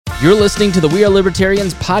You're listening to the We Are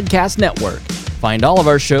Libertarians Podcast Network. Find all of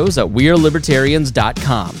our shows at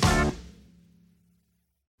wearelibertarians.com.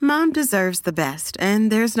 Mom deserves the best,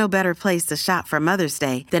 and there's no better place to shop for Mother's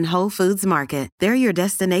Day than Whole Foods Market. They're your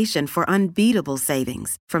destination for unbeatable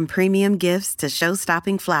savings, from premium gifts to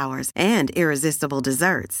show-stopping flowers and irresistible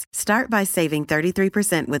desserts. Start by saving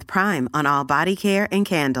 33% with Prime on all body care and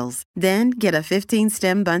candles. Then get a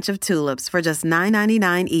 15-stem bunch of tulips for just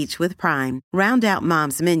 $9.99 each with Prime. Round out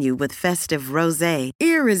Mom's menu with festive rosé,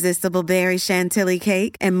 irresistible berry chantilly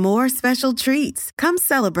cake, and more special treats. Come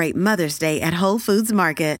celebrate Mother's Day at Whole Foods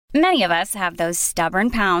Market. Many of us have those stubborn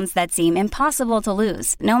pounds that seem impossible to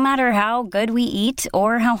lose, no matter how good we eat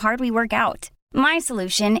or how hard we work out. My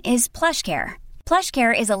solution is PlushCare.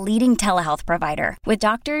 PlushCare is a leading telehealth provider with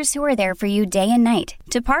doctors who are there for you day and night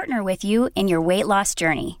to partner with you in your weight loss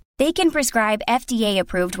journey. They can prescribe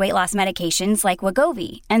FDA-approved weight loss medications like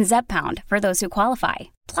Wegovy and Zepbound for those who qualify.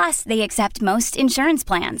 Plus, they accept most insurance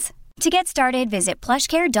plans. To get started, visit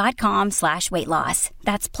plushcare.com/weightloss.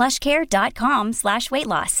 That's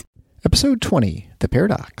plushcare.com/weightloss. Episode 20, The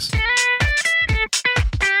Paradox.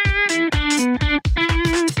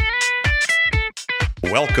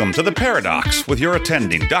 Welcome to The Paradox with your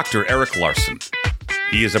attending, Dr. Eric Larson.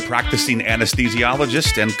 He is a practicing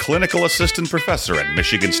anesthesiologist and clinical assistant professor at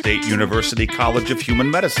Michigan State University College of Human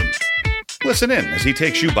Medicine. Listen in as he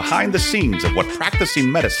takes you behind the scenes of what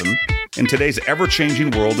practicing medicine in today's ever-changing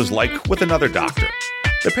world is like with another doctor.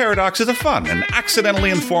 The Paradox is a fun and accidentally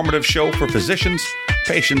informative show for physicians,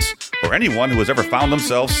 patients, or anyone who has ever found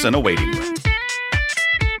themselves in a waiting room.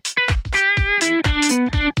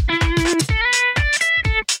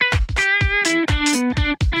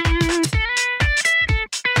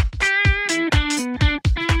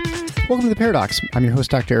 Welcome to The Paradox. I'm your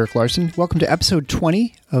host, Dr. Eric Larson. Welcome to episode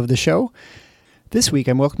 20 of the show. This week,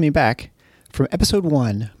 I'm welcoming back from episode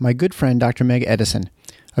 1, my good friend, Dr. Meg Edison,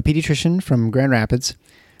 a pediatrician from Grand Rapids,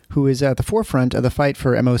 who is at the forefront of the fight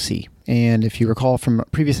for MOC. And if you recall from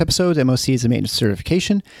previous episodes, MOC is a maintenance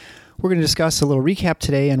certification. We're going to discuss a little recap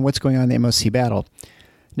today on what's going on in the MOC battle.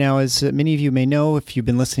 Now, as many of you may know, if you've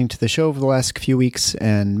been listening to the show over the last few weeks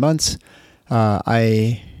and months,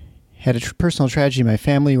 I had a personal tragedy in my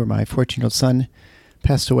family where my 14-year-old son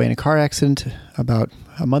passed away in a car accident about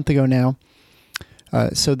a month ago now.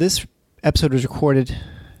 So this episode was recorded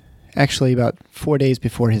actually about 4 days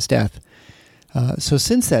before his death. So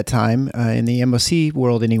since that time, in the MOC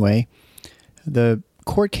world anyway, the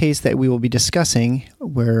court case that we will be discussing,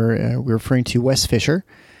 where we're referring to Wes Fisher,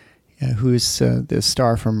 who is the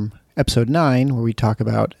star from episode 9, where we talk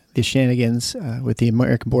about the shenanigans with the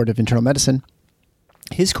American Board of Internal Medicine.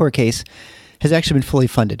 His court case has actually been fully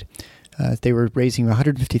funded. They were raising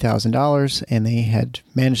 $150,000, and they had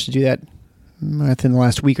managed to do that within the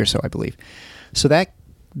last week or so, I believe. So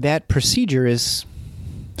that procedure is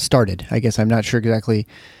started. I guess I'm not sure exactly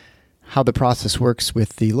how the process works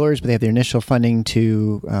with the lawyers, but they have their initial funding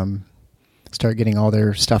to start getting all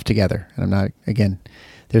their stuff together. And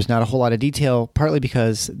there's not a whole lot of detail, partly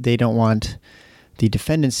because they don't want the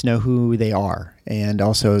defendants to know who they are, and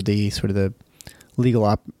also the sort of the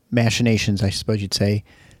legal machinations, I suppose you'd say,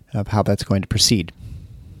 of how that's going to proceed.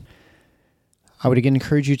 I would again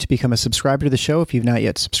encourage you to become a subscriber to the show. If you've not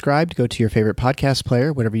yet subscribed, go to your favorite podcast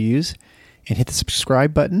player, whatever you use, and hit the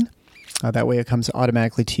subscribe button. That way it comes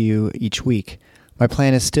automatically to you each week. My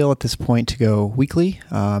plan is still at this point to go weekly.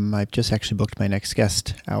 I've just actually booked my next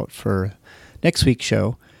guest out for next week's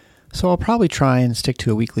show, so I'll probably try and stick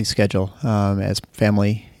to a weekly schedule as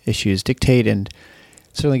family issues dictate, and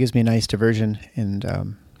it certainly gives me a nice diversion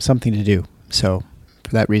and something to do. So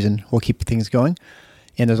for that reason, we'll keep things going.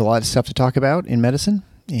 And there's a lot of stuff to talk about in medicine,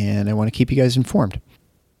 and I want to keep you guys informed.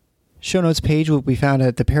 Show notes page will be found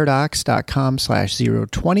at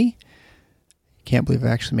theparadox.com/020. Can't believe I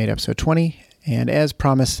actually made episode 20. And as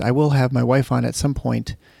promised, I will have my wife on at some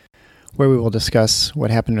point where we will discuss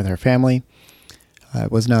what happened with her family.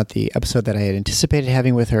 It was not the episode that I had anticipated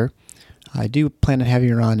having with her. I do plan on having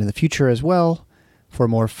her on in the future as well for a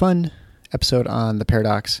more fun episode on The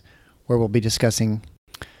Paradox, where we'll be discussing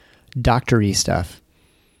doctor-y stuff.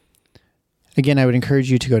 Again, I would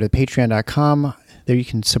encourage you to go to patreon.com. There you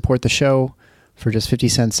can support the show for just 50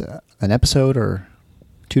 cents an episode or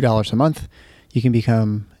 $2 a month. You can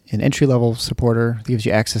become an entry-level supporter. It gives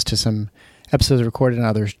you access to some episodes recorded on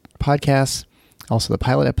other podcasts, also the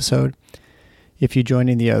pilot episode. If you join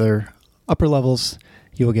in the other upper levels,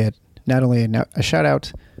 you will get not only a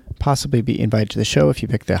shout-out, possibly be invited to the show if you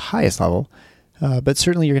pick the highest level, but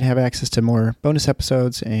certainly you're going to have access to more bonus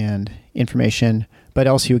episodes and information, but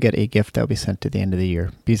also you'll get a gift that will be sent at the end of the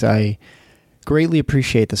year, because I greatly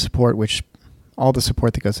appreciate the support, which all the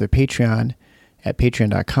support that goes to Patreon at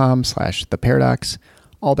patreon.com/theparadox.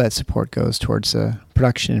 All that support goes towards the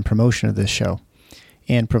production and promotion of this show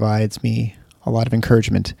and provides me a lot of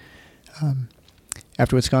encouragement.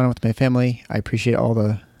 After what's gone on with my family, I appreciate all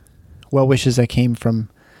the well wishes that came from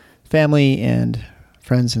family and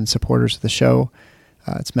friends and supporters of the show.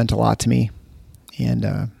 It's meant a lot to me, and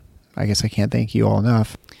I guess I can't thank you all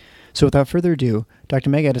enough. So without further ado, Dr.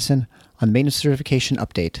 Meg Edison on the Maintenance Certification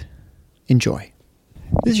Update. Enjoy.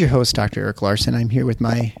 This is your host, Dr. Eric Larson. I'm here with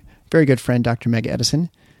my very good friend, Dr. Meg Edison,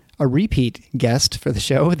 a repeat guest for the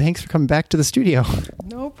show. Thanks for coming back to the studio.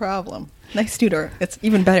 No problem. Nice studio. It's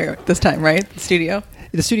even better this time, right? The studio.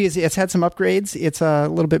 The studio, it's had some upgrades. It's a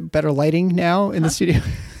little bit better lighting now in the studio.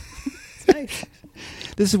 Nice.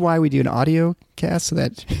 This is why we do an audio cast, so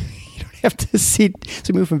that you don't have to see.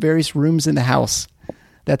 So we move from various rooms in the house.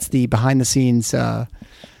 That's the behind-the-scenes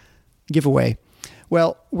giveaway.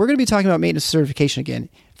 Well, we're going to be talking about maintenance certification again.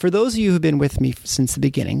 For those of you who've been with me since the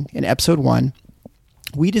beginning, in episode 1,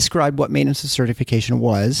 we described what maintenance certification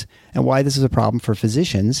was and why this is a problem for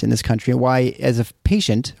physicians in this country, and why, as a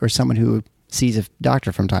patient or someone who sees a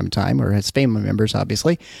doctor from time to time or has family members,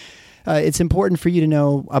 obviously, it's important for you to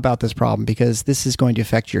know about this problem, because this is going to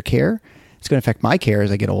affect your care. It's going to affect my care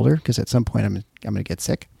as I get older, because at some point I'm going to get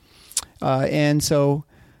sick. And so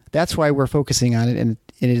that's why we're focusing on it. And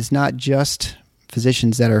it is not just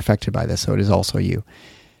physicians that are affected by this, so it is also you.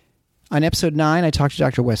 On episode 9, I talked to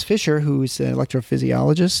Dr. Wes Fisher, who's an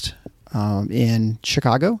electrophysiologist in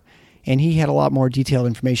Chicago, and he had a lot more detailed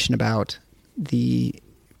information about the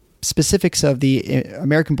specifics of the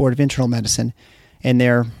American Board of Internal Medicine and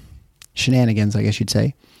their shenanigans, I guess you'd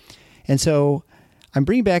say. And so I'm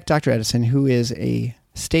bringing back Dr. Edison, who is a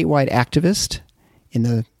statewide activist in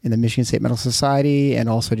the Michigan State Medical Society, and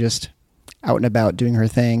also just out and about doing her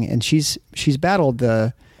thing. And she's battled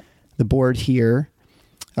the board here,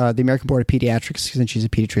 the American Board of Pediatrics, since she's a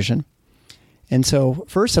pediatrician. And so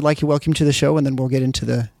first, I'd like to welcome you to the show, and then we'll get into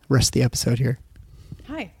the rest of the episode here.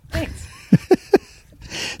 Hi, thanks.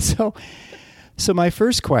 So my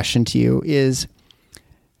first question to you is,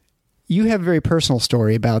 you have a very personal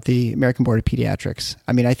story about the American Board of Pediatrics.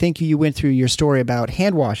 I mean, I think you went through your story about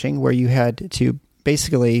hand washing, where you had to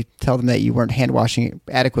basically tell them that you weren't hand washing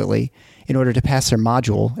adequately in order to pass their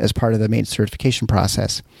module as part of the maintenance certification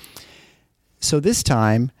process. So this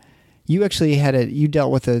time, you actually you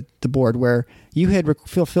dealt with the board where you had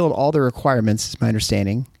fulfilled all the requirements, is my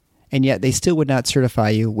understanding, and yet they still would not certify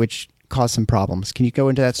you, which caused some problems. Can you go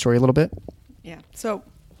into that story a little bit? Yeah. So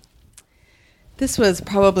this was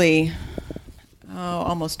probably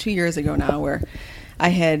almost 2 years ago now, where I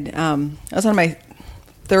was on my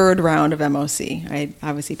third round of MOC. I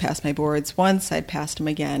obviously passed my boards once. I'd passed them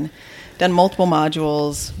again, done multiple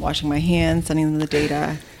modules, washing my hands, sending them the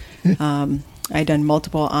data. I'd done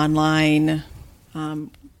multiple online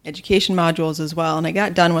education modules as well, and I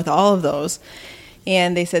got done with all of those.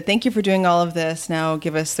 And they said, "Thank you for doing all of this. Now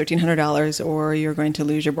give us $1,300 or you're going to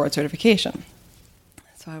lose your board certification."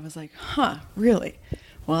 So I was like, really?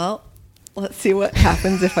 Well, let's see what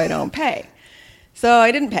happens if I don't pay. So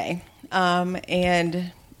I didn't pay.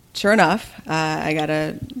 And sure enough, I got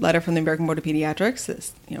a letter from the American Board of Pediatrics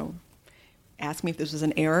that, asked me if this was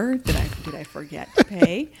an error. Did I forget to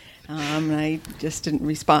pay? And I just didn't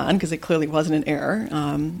respond because it clearly wasn't an error.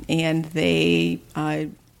 And they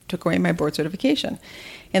took away my board certification.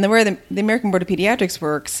 And the way the American Board of Pediatrics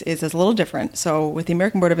works is a little different. So with the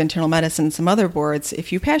American Board of Internal Medicine and some other boards,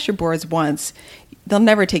 if you pass your boards once, they'll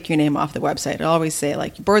never take your name off the website. It'll always say,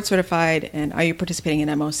 like, you're board certified, and are you participating in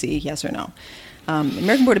MOC, yes or no?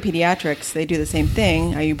 American Board of Pediatrics, they do the same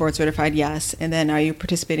thing. Are you board certified? Yes. And then are you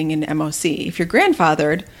participating in MOC? If you're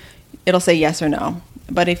grandfathered, it'll say yes or no.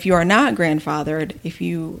 But if you are not grandfathered, if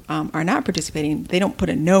you are not participating, they don't put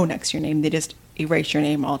a no next to your name. They just erase your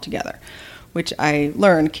name altogether, which I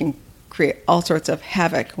learned can create all sorts of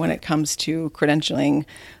havoc when it comes to credentialing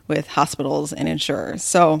with hospitals and insurers.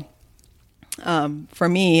 So for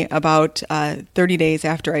me, about 30 days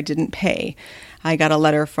after I didn't pay, I got a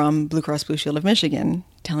letter from Blue Cross Blue Shield of Michigan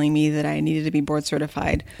telling me that I needed to be board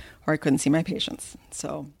certified or I couldn't see my patients.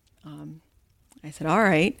 So I said, all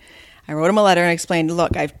right. I wrote him a letter and explained,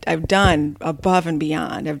 look, I've done above and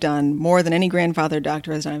beyond. I've done more than any grandfathered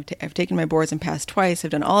doctor has done. I've taken my boards and passed twice. I've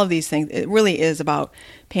done all of these things. It really is about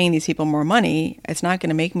paying these people more money. It's not going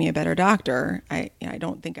to make me a better doctor. I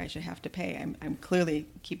don't think I should have to pay. I'm clearly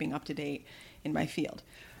keeping up to date in my field.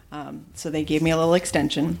 So they gave me a little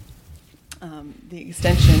extension. The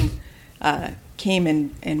extension came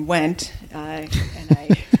and went,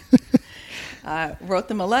 and wrote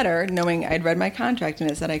them a letter knowing I'd read my contract and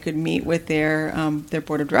it said I could meet with their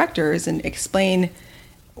board of directors and explain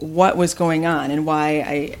what was going on and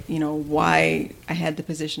why I had the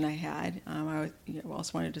position I had. I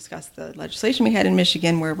also wanted to discuss the legislation we had in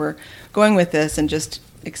Michigan where we're going with this and just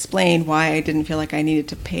explain why I didn't feel like I needed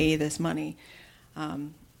to pay this money. I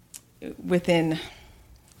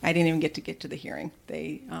didn't even get to the hearing.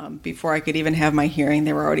 They before I could even have my hearing,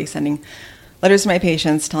 they were already sending letters to my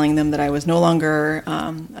patients telling them that I was no longer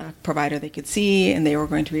a provider they could see, and they were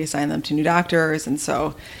going to reassign them to new doctors. And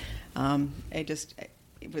so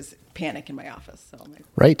it was panic in my office. So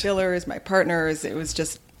my billers, my partners, it was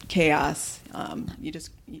just chaos. It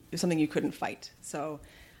was something you couldn't fight. So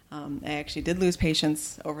I actually did lose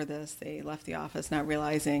patients over this. They left the office not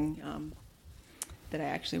realizing that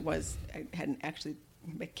I hadn't actually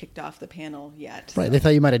kicked off the panel yet. Right. So they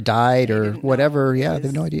thought you might have died or whatever. Yeah, they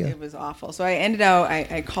have no idea. It was awful. So I ended out,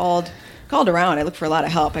 I called around. I looked for a lot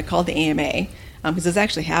of help. I called the AMA because this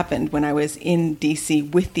actually happened when I was in D.C.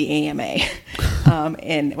 with the AMA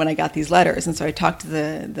and when I got these letters. And so I talked to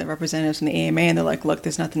the representatives from the AMA and they're like, look,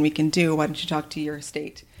 there's nothing we can do. Why don't you talk to your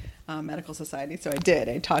state medical society? So I did.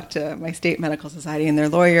 I talked to my state medical society and their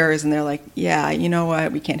lawyers and they're like, yeah, you know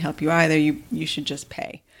what? We can't help you either. You should just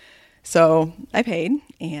pay. So I paid,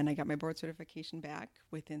 and I got my board certification back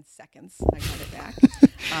within seconds. I got it back.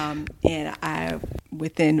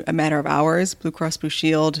 Within a matter of hours, Blue Cross Blue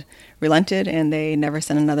Shield relented, and they never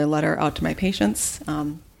sent another letter out to my patients.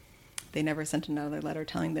 They never sent another letter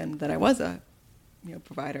telling them that I was a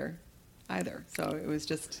provider either. So it was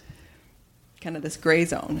just kind of this gray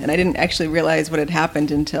zone. And I didn't actually realize what had happened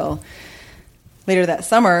until later that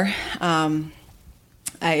summer.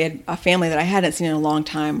 I had a family that I hadn't seen in a long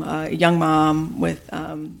time, a young mom with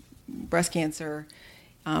breast cancer.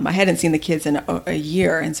 I hadn't seen the kids in a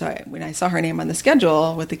year, and so when I saw her name on the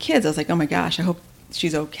schedule with the kids, I was like, oh my gosh, I hope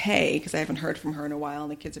she's okay, because I haven't heard from her in a while,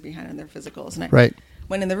 and the kids are behind on their physicals. And I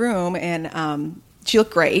went in the room, and she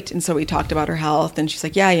looked great, and so we talked about her health, and she's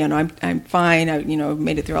like, yeah, I'm fine. I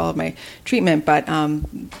made it through all of my treatment, but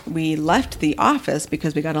we left the office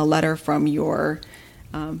because we got a letter from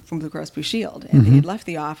from Blue Cross Blue Shield, and they had left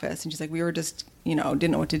the office, and she's like, we were just,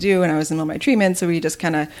 didn't know what to do, and I was in the middle of my treatment, so we just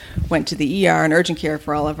kind of went to the ER and urgent care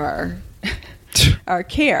for all of our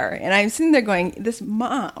care. And I'm sitting there going, this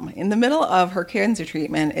mom, in the middle of her cancer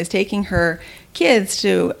treatment, is taking her kids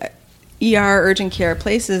to ER, urgent care,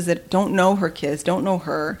 places that don't know her kids, don't know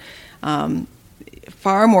her,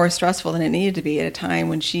 far more stressful than it needed to be at a time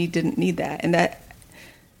when she didn't need that. And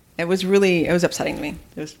it was upsetting to me.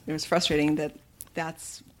 It was frustrating that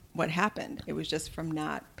that's what happened. It was just from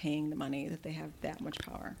not paying the money that they have that much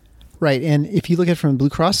power. Right. And if you look at it from a Blue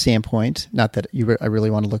Cross standpoint, not that I really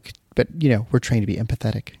want to look, but we're trained to be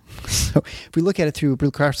empathetic. So if we look at it through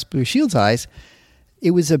Blue Cross Blue Shield's eyes,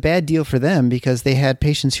 it was a bad deal for them because they had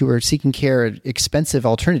patients who were seeking care at expensive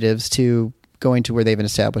alternatives to going to where they have an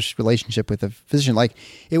established relationship with a physician. Like,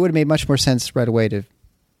 it would have made much more sense right away to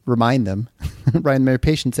remind their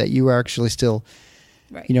patients that you are actually still,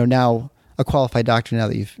 now a qualified doctor now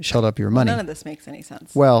that you've shelled up your money. None of this makes any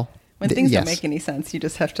sense. Well, when things don't make any sense, you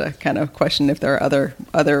just have to kind of question if there are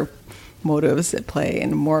other motives at play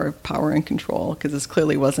and more power and control, because this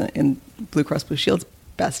clearly wasn't in Blue Cross Blue Shield's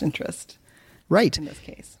best interest. Right. In this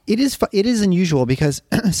case. It is unusual because,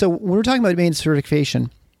 so when we're talking about advanced certification,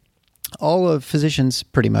 all of physicians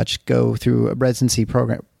pretty much go through a residency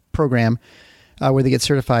program where they get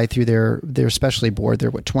certified through their specialty board. There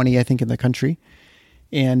are 20, I think, in the country.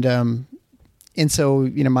 And so,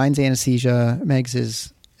 mine's anesthesia, Meg's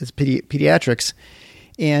is pediatrics.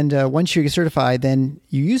 And once you get certified, then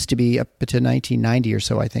you used to be up to 1990 or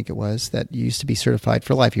so, I think it was, that you used to be certified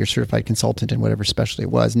for life. You're a certified consultant in whatever specialty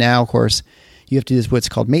it was. Now, of course, you have to do what's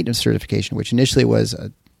called maintenance certification, which initially was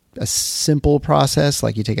a simple process.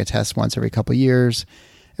 Like, you take a test once every couple of years,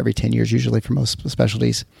 every 10 years usually for most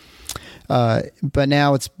specialties. But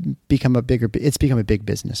now it's become a big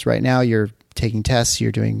business. Right now, you're taking tests,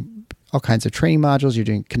 you're doing all kinds of training modules,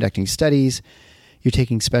 you're conducting studies, you're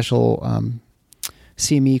taking special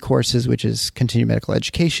CME courses, which is continuing medical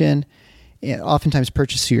education, and oftentimes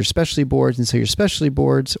purchased through your specialty boards. And so your specialty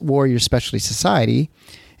boards or your specialty society.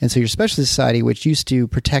 And so your specialty society, which used to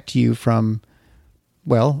protect you from,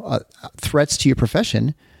 threats to your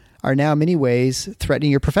profession, are now in many ways threatening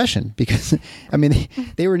your profession because,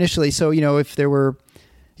 they were initially, so, if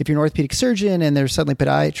you're an orthopedic surgeon and there's suddenly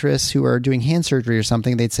podiatrists who are doing hand surgery or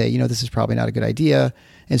something, they'd say, this is probably not a good idea.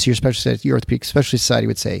 And so your orthopedic specialty society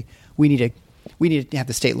would say, we need to have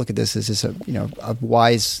the state look at this. Is this a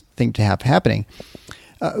wise thing to have happening?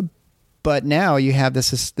 But now you have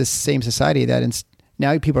this same society that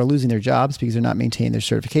Now people are losing their jobs because they're not maintaining their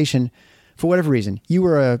certification for whatever reason. You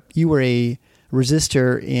were a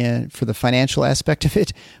resistor for the financial aspect of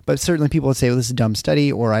it, but certainly people would say, well, this is a dumb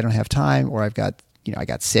study, or I don't have time, or I got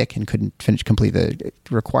sick and couldn't complete the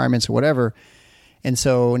requirements or whatever. And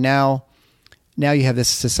so now you have this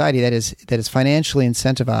society that is financially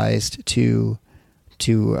incentivized to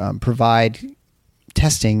provide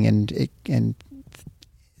testing and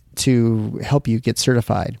to help you get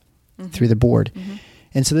certified through the board. Mm-hmm.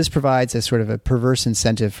 And so this provides a sort of a perverse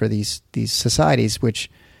incentive for these societies, which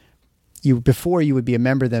before you would be a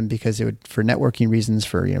member of them because it would, for networking reasons,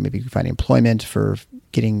 for maybe finding employment, for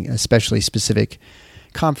getting especially specific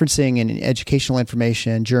conferencing and educational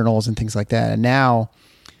information, journals and things like that. And now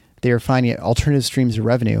they are finding alternative streams of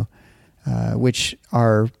revenue, which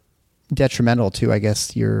are detrimental to, I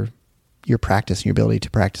guess, your practice and your ability to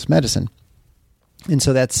practice medicine. And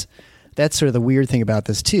so that's sort of the weird thing about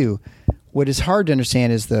this too. What is hard to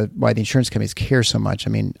understand is why the insurance companies care so much.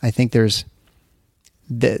 I mean, I think there's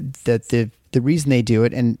the reason they do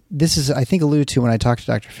it, and this is, I think, alluded to when I talked to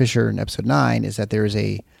Dr. Fisher in episode 9, is that there is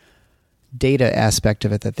a data aspect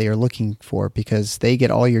of it that they are looking for, because they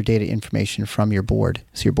get all your data information from your board.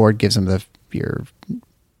 So your board gives them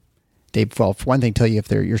for one thing, tell you if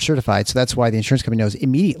you're certified. So that's why the insurance company knows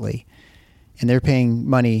immediately, and they're paying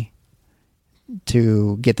money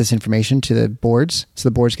to get this information to the boards. So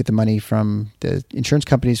the boards get the money from the insurance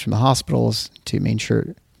companies, from the hospitals, to make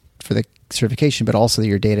sure for the certification, but also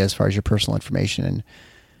your data as far as your personal information and,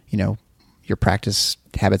 your practice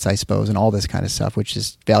habits, I suppose, and all this kind of stuff, which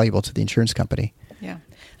is valuable to the insurance company. Yeah.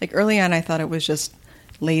 Like early on, I thought it was just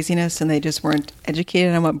laziness and they just weren't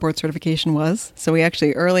educated on what board certification was. So I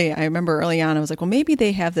remember early on, I was like, well, maybe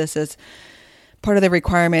they have this as part of the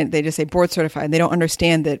requirement. They just say board certified. They don't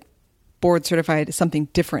understand that board certified is something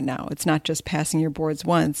different now. It's not just passing your boards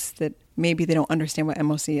once, that maybe they don't understand what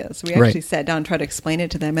MOC is. So we actually sat down and tried to explain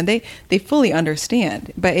it to them, and they fully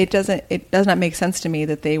understand, but it does not make sense to me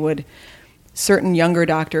that certain younger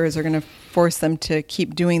doctors are going to force them to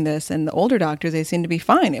keep doing this, and the older doctors, they seem to be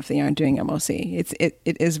fine if they aren't doing MOC. It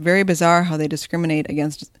is very bizarre how they discriminate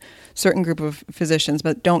against certain group of physicians,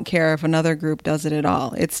 but don't care if another group does it at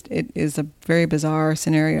all. It is a very bizarre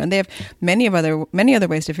scenario, and they have many other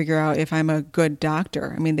ways to figure out if I'm a good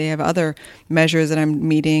doctor. I mean, they have other measures that I'm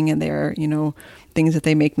meeting, and they're things that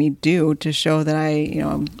they make me do to show that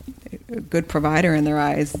I'm a good provider in their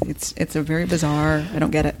eyes. It's a very bizarre. I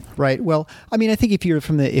don't get it. Right. Well, I mean, I think if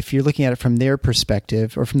you're looking at it from their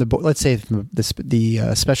perspective, or from the board, let's say from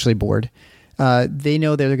the specialty board, they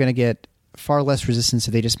know that they're going to get far less resistance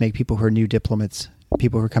if they just make people who are new diplomates,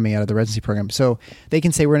 people who are coming out of the residency program. So they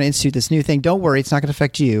can say, we're going to institute this new thing. Don't worry, it's not going to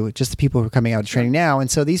affect you, just the people who are coming out of training now. And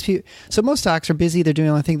so these people, so most docs are busy. They're doing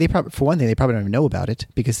the only thing. For one thing, they probably don't even know about it,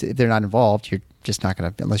 because if they're not involved, you're just not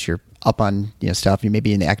going to, unless you're up on stuff. You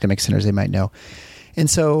maybe in the academic centers they might know. And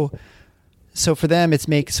so for them,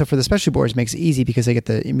 so for the specialty boards, it makes it easy because they get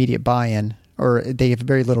the immediate buy-in, or they have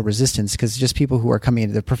very little resistance, because just people who are coming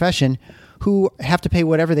into the profession who have to pay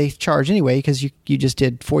whatever they charge anyway, because you just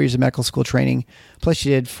did 4 years of medical school training, plus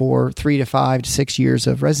you did 3 to 5 to 6 years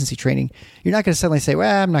of residency training. You're not going to suddenly say,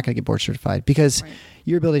 well, I'm not going to get board certified, because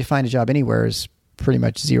your ability to find a job anywhere is pretty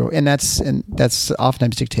much zero. And that's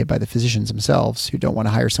oftentimes dictated by the physicians themselves, who don't want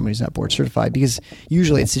to hire someone who's not board certified, because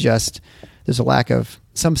usually it suggests there's a lack of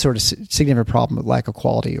some sort of significant problem with lack of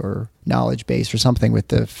quality or knowledge base or something with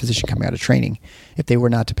the physician coming out of training, if they were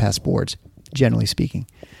not to pass boards, generally speaking.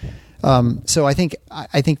 So I think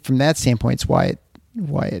from that standpoint, it's why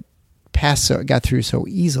it passed, got through so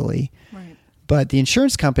easily. Right. But the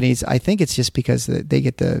insurance companies, I think it's just because they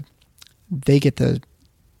get the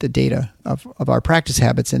data of our practice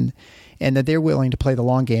habits, and that they're willing to play the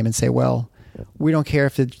long game and say, well, we don't care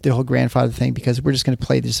if the whole grandfather thing, because we're just going to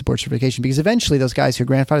play this board certification, because eventually those guys who are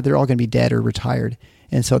grandfathered, they're all going to be dead or retired.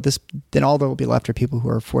 And so then all that will be left are people who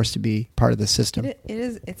are forced to be part of the system.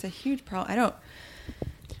 It's a huge problem.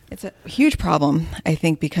 It's a huge problem, I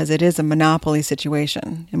think, because it is a monopoly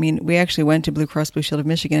situation. I mean, we actually went to Blue Cross Blue Shield of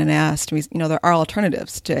Michigan and asked, there are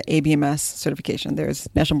alternatives to ABMS certification. There's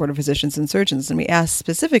National Board of Physicians and Surgeons. And we asked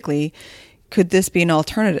specifically, could this be an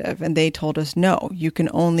alternative? And they told us, no, you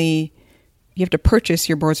have to purchase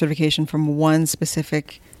your board certification from one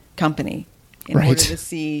specific company in order to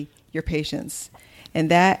see your patients.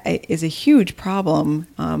 And that is a huge problem,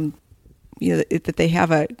 that they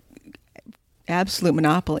have a absolute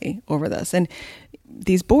monopoly over this. And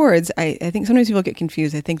these boards, I think sometimes people get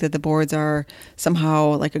confused. I think that the boards are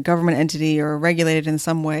somehow like a government entity or regulated in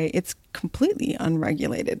some way. It's completely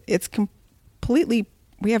unregulated.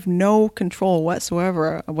 We have no control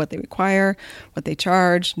whatsoever of what they require, what they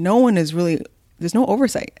charge. No one is really there's no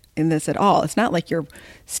oversight in this at all. It's not like your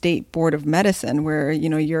state board of medicine where,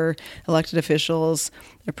 your elected officials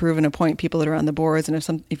approve and appoint people that are on the boards.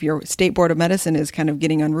 And if your state board of medicine is kind of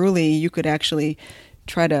getting unruly, you could actually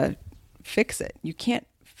try to fix it. You can't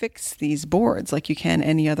fix these boards like you can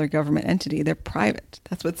any other government entity. They're private.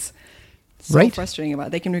 That's what's so frustrating about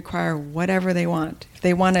it. They can require whatever they want. If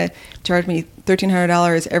they want to charge me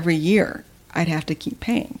 $1,300 every year, I'd have to keep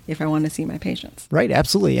paying if I want to see my patients. Right,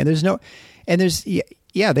 absolutely. And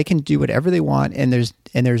they can do whatever they want, and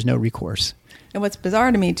there's no recourse. And what's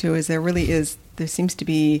bizarre to me too is there seems to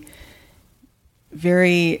be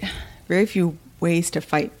very, very few ways to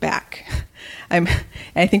fight back.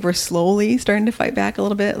 I think we're slowly starting to fight back a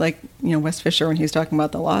little bit. Like, West Fisher, when he was talking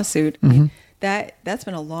about the lawsuit, that's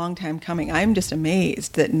been a long time coming. I'm just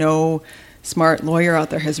amazed that no smart lawyer out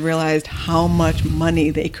there has realized how much money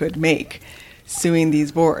they could make suing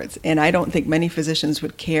these boards. And I don't think many physicians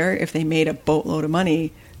would care if they made a boatload of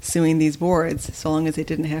money suing these boards, so long as they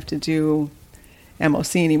didn't have to do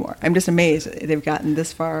MOC anymore. I'm just amazed that they've gotten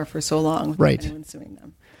this far for so long without anyone suing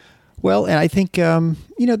them. Well, and I think,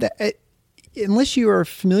 that unless you are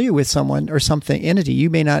familiar with someone or something entity, you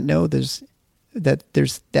may not know there's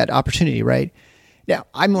that opportunity, right? Now,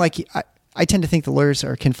 I tend to think the lawyers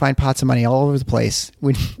can find pots of money all over the place,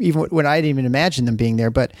 even when I didn't even imagine them being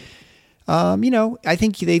there. But, I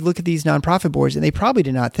think they look at these nonprofit boards and they probably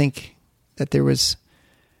did not think that there was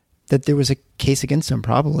a case against them,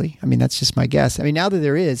 probably. I mean, that's just my guess. I mean, now that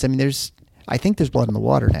there is, I think there's blood in the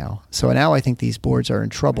water now. So now I think these boards are in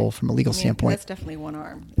trouble from a legal standpoint. That's definitely one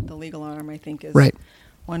arm. The legal arm, I think, is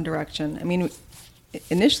one direction. I mean,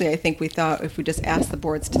 initially, I think we thought if we just asked the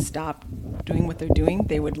boards to stop doing what they're doing,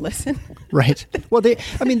 they would listen. Right. Well,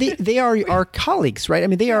 they are our colleagues, right? I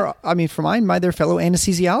mean, they're fellow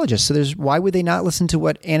anesthesiologists. So why would they not listen to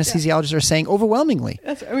what anesthesiologists are saying overwhelmingly?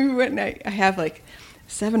 I have like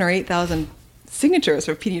 7,000 or 8,000 signatures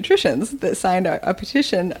for pediatricians that signed a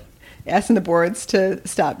petition asking the boards to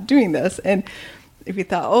stop doing this. And if we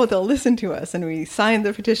thought, they'll listen to us, and we signed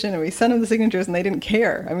the petition and we sent them the signatures and they didn't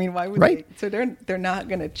care. I mean, why would they? So they're not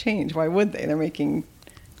going to change. Why would they? They're making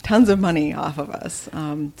tons of money off of us.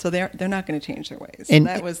 So they're not going to change their ways. And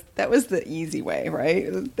that was the easy way, right?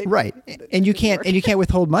 And you can't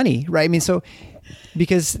withhold money, right? I mean, so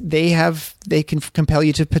because they can compel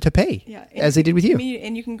you to pay, as they did with you.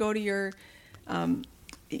 And you can go to your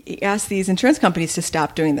ask these insurance companies to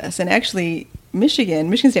stop doing this. And actually,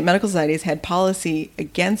 Michigan State Medical Society has had policy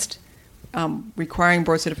against requiring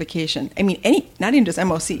board certification. I mean, not even just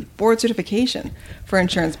MOC, board certification for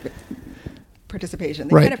insurance participation.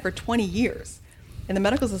 They've had it for 20 years. And the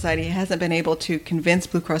Medical Society hasn't been able to convince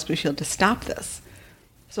Blue Cross Blue Shield to stop this.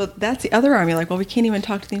 So that's the other arm. You're like, well, we can't even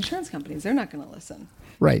talk to the insurance companies. They're not going to listen.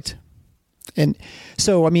 Right. And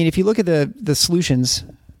so, I mean, if you look at the solutions,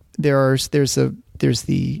 there's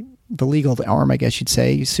the legal arm, I guess you'd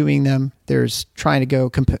say, suing them. There's trying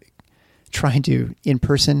to in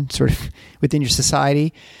person, sort of within your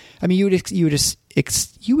society. I mean, you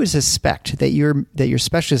would suspect that your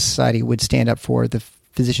specialist society would stand up for the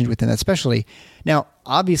physicians within that specialty. Now,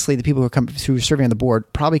 obviously, the people who are serving on the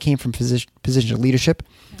board probably came from positions of leadership.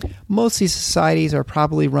 Most of these societies are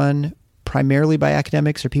probably run primarily by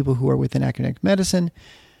academics or people who are within academic medicine.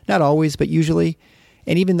 Not always, but usually.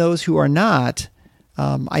 And even those who are not,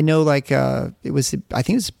 I know I think it was a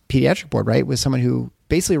pediatric board, right? It was someone who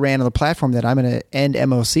basically ran on the platform that I'm going to end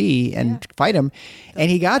MOC and fight him.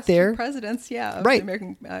 And he got there. Presidents, of right. the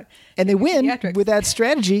American and they win with that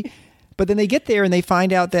strategy. But then they get there and they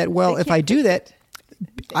find out that, well, if I do that,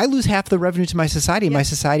 I lose half the revenue to my society. My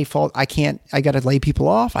society falls. I got to lay people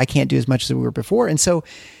off. I can't do as much as we were before. And so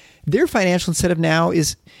their financial incentive now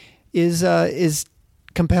is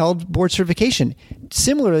compelled board certification.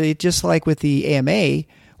 Similarly, just like with the AMA,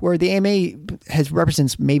 where the AMA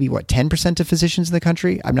represents maybe 10% of physicians in the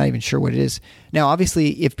country. I'm not even sure what it is. Now,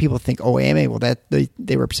 obviously, if people think, AMA, well, that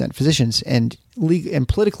they represent physicians, and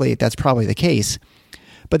politically, that's probably the case.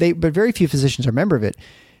 But very few physicians are a member of it.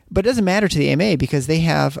 But it doesn't matter to the AMA because they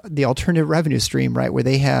have the alternative revenue stream, right, where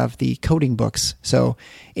they have the coding books. So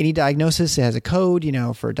any diagnosis, it has a code,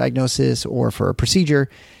 for a diagnosis or for a procedure.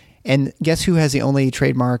 And guess who has the only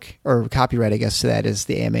trademark or copyright, I guess, to that is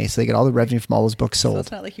the AMA. So they get all the revenue from all those books sold. So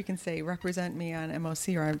it's not like you can say, represent me on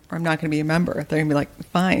MOC or I'm not going to be a member. They're going to be like,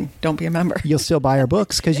 fine, don't be a member. You'll still buy our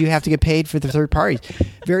books because you have to get paid for the third party.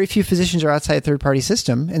 Very few physicians are outside the third party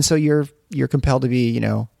system. And so you're compelled to be,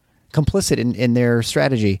 complicit in their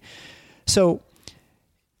strategy. So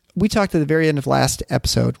we talked at the very end of last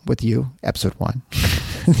episode with you, episode 1,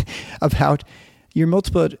 about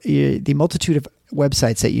the multitude of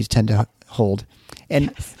websites that you tend to hold.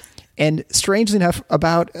 And And strangely enough,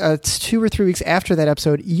 about 2 or 3 weeks after that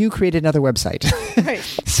episode, you created another website. Right.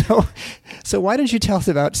 So why don't you tell us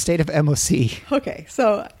about State of MOC? Okay.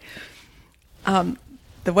 So the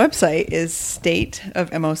website is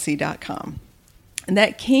stateofmoc.com. And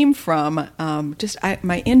that came from my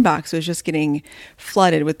inbox was just getting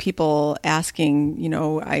flooded with people asking,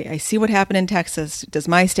 I see what happened in Texas. Does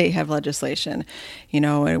my state have legislation?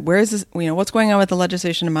 Where is this? What's going on with the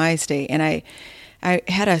legislation in my state? And I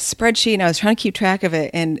had a spreadsheet and I was trying to keep track of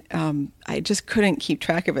it, and I just couldn't keep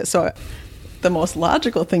track of it. So the most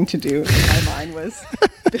logical thing to do in my mind was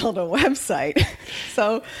build a website.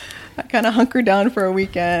 So I kind of hunkered down for a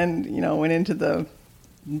weekend, went into the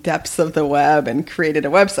depths of the web and created a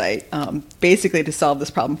website, basically to solve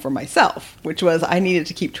this problem for myself, which was I needed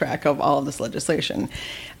to keep track of all of this legislation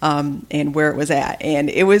and where it was at.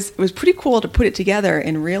 And it was pretty cool to put it together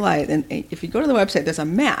and realize, and if you go to the website, there's a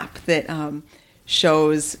map that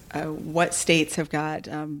shows what states have got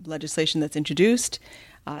legislation that's introduced,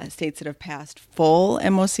 states that have passed full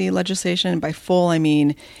MOC legislation. By full, I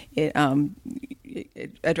mean it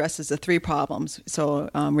addresses the 3 problems. So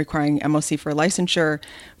requiring MOC for licensure,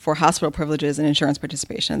 for hospital privileges, and insurance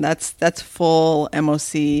participation. That's full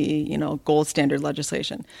MOC, gold standard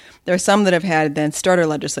legislation. There are some that have had then starter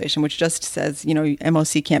legislation, which just says,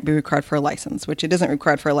 MOC can't be required for a license, which it isn't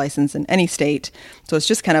required for a license in any state. So it's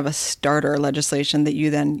just kind of a starter legislation that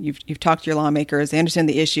you've talked to your lawmakers, they understand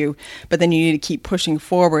the issue, but then you need to keep pushing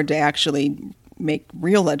forward to actually make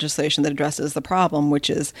real legislation that addresses the problem, which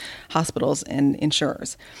is hospitals and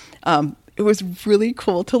insurers. It was really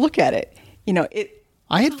cool to look at it.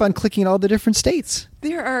 I had fun clicking all the different states.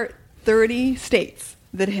 There are 30 states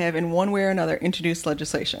that have, in one way or another, introduced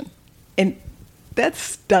legislation. And that's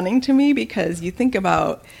stunning to me because you think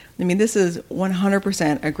about, this is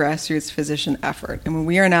 100% a grassroots physician effort.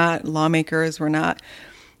 We are not lawmakers. We're not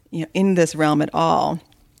in this realm at all.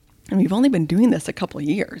 And we've only been doing this a couple of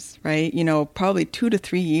years, right? Probably 2 to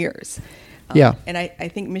 3 years. Yeah. And I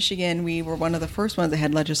think Michigan, we were one of the first ones that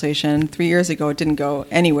had legislation. 3 years ago, it didn't go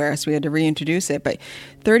anywhere, so we had to reintroduce it. But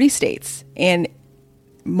 30 states. And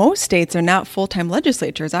most states are not full-time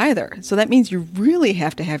legislatures either. So that means you really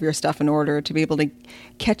have to have your stuff in order to be able to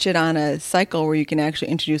catch it on a cycle where you can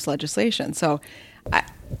actually introduce legislation. So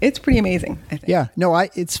it's pretty amazing, I think. Yeah. No,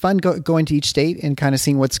 it's fun going to each state and kind of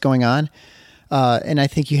seeing what's going on. And I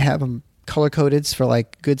think you have them color-coded for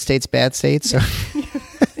like good states, bad states. So.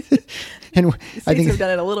 And I think have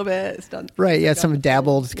done it a little bit. It's done right. Yeah. Some have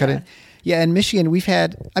dabbled. Yeah. In Michigan, we've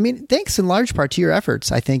had, thanks in large part to your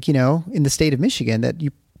efforts, I think, in the state of Michigan that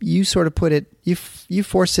you sort of put it, you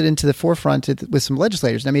forced it into the forefront with some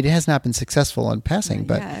legislators. It has not been successful in passing,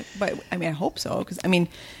 but I hope so. Because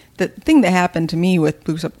the thing that happened to me with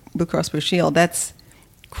Blue Cross Blue Shield, that's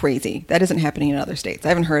crazy. That isn't happening in other states. I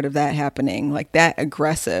haven't heard of that happening, like that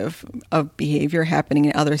aggressive of behavior happening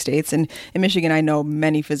in other states. And in Michigan, I know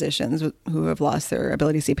many physicians who have lost their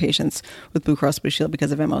ability to see patients with Blue Cross Blue Shield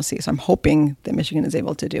because of MOC. So I'm hoping that Michigan is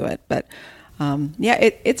able to do it. But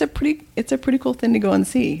it's a pretty cool thing to go and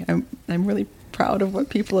see. I'm really proud of what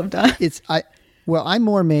people have done. I'm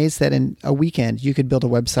more amazed that in a weekend you could build a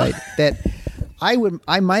website that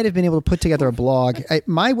I might have been able to put together a blog.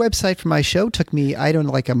 My website for my show took me,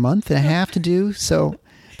 like a month and a half to do. So,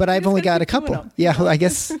 but I've only got a couple. Yeah. I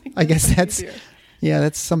guess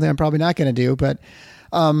that's something I'm probably not going to do, but,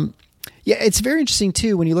 it's very interesting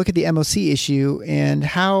too, when you look at the MOC issue and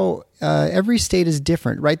how, every state is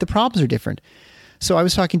different, right? The problems are different. So I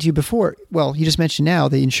was talking to you before. Well, you just mentioned now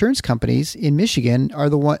the insurance companies in Michigan are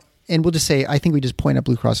the one. And we'll just say, I think we just point out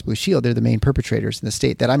Blue Cross Blue Shield. They're the main perpetrators in the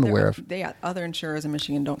state that I'm aware of. Other insurers in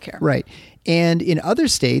Michigan don't care. Right. And in other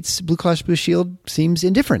states, Blue Cross Blue Shield seems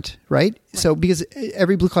indifferent, right? So because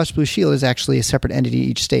every Blue Cross Blue Shield is actually a separate entity in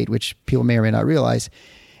each state, which people may or may not realize.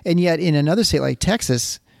 And yet in another state like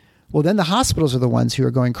Texas, well, then the hospitals are the ones who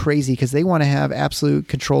are going crazy because they want to have absolute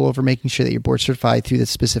control over making sure that you're board certified through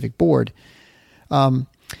this specific board.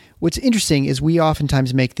 What's interesting is we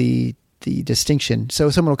oftentimes make the distinction.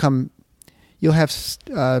 So someone will come, you'll have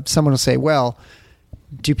someone will say, well,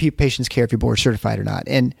 do patients care if you're board certified or not?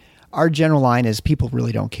 And our general line is people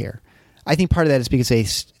really don't care. I think part of that is because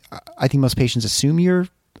I think most patients assume you're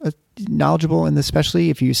knowledgeable in this,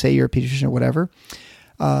 especially if you say you're a pediatrician or whatever.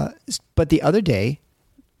 But the other day,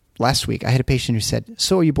 last week, I had a patient who said,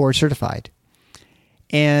 so are you board certified?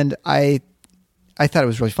 And I thought it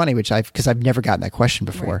was really funny, because I've never gotten that question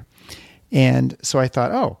before. Right. And so I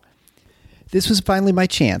thought, this was finally my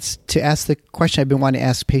chance to ask the question I've been wanting to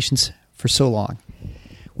ask patients for so long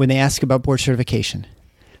when they ask about board certification.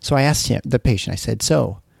 So I asked the patient, I said,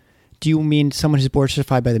 so Do you mean someone who's board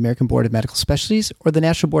certified by the American Board of Medical Specialties or the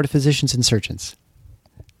National Board of Physicians and Surgeons?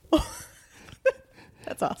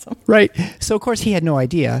 That's awesome. Right. So, of course, he had no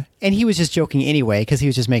idea. And he was just joking anyway, because he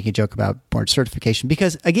was just making a joke about board certification.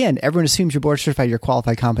 Because, again, everyone assumes you're board certified, you're a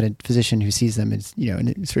qualified, competent physician who sees them in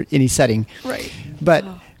any setting. Right. But,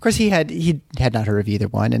 of course, he had not heard of either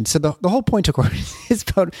one. And so the whole point, of course, is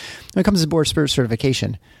about when it comes to board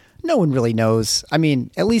certification, no one really knows. I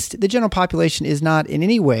mean, at least the general population is not in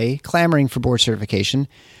any way clamoring for board certification,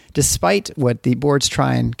 despite what the boards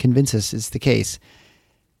try and convince us is the case.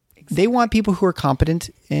 They want people who are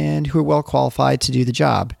competent and who are well qualified to do the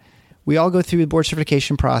job. We all go through the board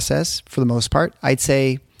certification process for the most part. I'd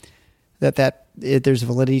say that there's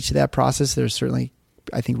validity to that process. There's certainly,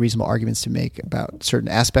 I think, reasonable arguments to make about certain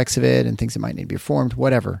aspects of it and things that might need to be reformed,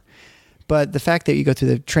 whatever. But the fact that you go through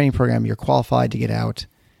the training program, you're qualified to get out,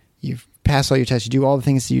 you've passed all your tests, you do all the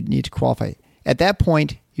things that you need to qualify. At that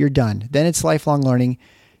point, you're done. Then it's lifelong learning.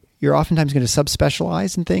 You're oftentimes going to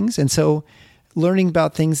subspecialize in things. And so learning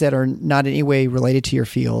about things that are not in any way related to your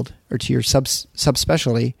field or to your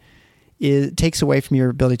subspecialty, it takes away from your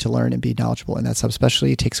ability to learn and be knowledgeable in that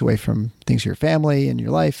subspecialty. It takes away from things in your family and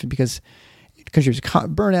your life because it contributes to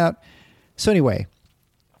burnout. So anyway,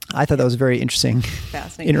 I thought that was a very interesting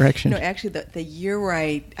fascinating interaction. Actually, the year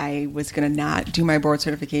where I was going to not do my board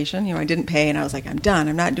certification, I didn't pay, and I was like, I'm done.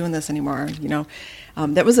 I'm not doing this anymore.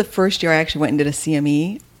 That was the first year I actually went and did a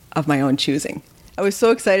CME of my own choosing. I was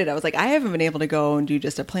so excited. I was like, I haven't been able to go and do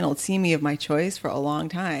just a plain old CME of my choice for a long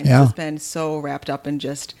time. Yeah. It's been so wrapped up in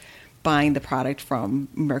just buying the product from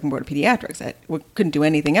American Board of Pediatrics. I couldn't do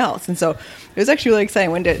anything else. And so it was actually really exciting.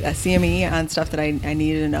 I went to a CME on stuff that I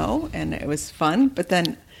needed to know, and it was fun. But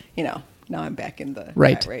then, now I'm back in the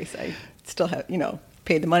rat race. I still have,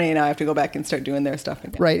 paid the money, and now I have to go back and start doing their stuff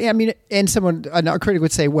again. Right. I mean, and a critic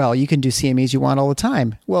would say, well, you can do CMEs you want all the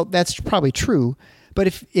time. Well, that's probably true. But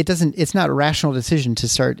if it doesn't, it's not a rational decision to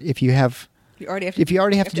start if you already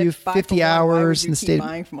have to do 50 hours in the state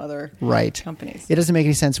buying from other companies. It doesn't make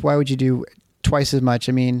any sense. Why would you do twice as much?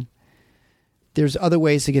 I mean, there's other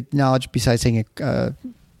ways to get knowledge besides taking a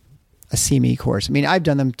CME course. I mean, I've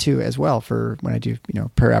done them too as well for when I do,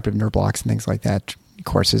 perioperative nerve blocks and things like that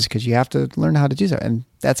courses, because you have to learn how to do that. And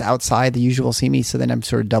that's outside the usual CME. So then I'm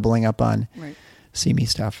sort of doubling up on CME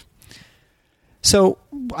stuff. So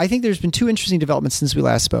I think there's been two interesting developments since we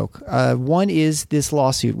last spoke. One is this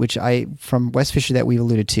lawsuit, from West Fisher that we've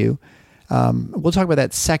alluded to. We'll talk about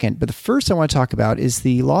that second. But the first I want to talk about is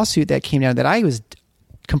the lawsuit that came down that I was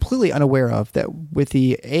completely unaware of, that with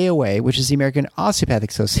the AOA, which is the American Osteopathic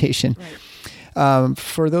Association. Right.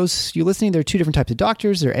 For those you listening, there are two different types of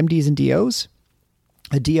doctors. There are MDs and DOs.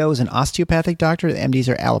 A DO is an osteopathic doctor. The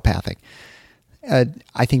MDs are allopathic.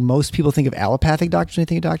 I think most people think of allopathic doctors when they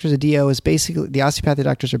think of doctors. A DO is basically, the osteopathic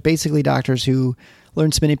doctors are basically doctors who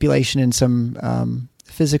learn some manipulation and some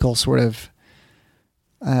physical sort of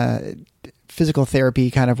physical therapy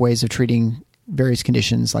kind of ways of treating various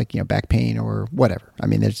conditions like, back pain or whatever. I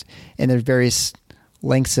mean, there's various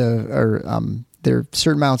lengths of, there are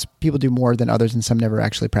certain amounts people do more than others, and some never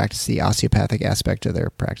actually practice the osteopathic aspect of their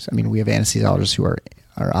practice. I mean, we have anesthesiologists who are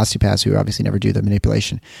osteopaths who obviously never do the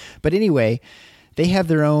manipulation. But anyway, they have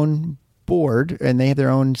their own board and they have their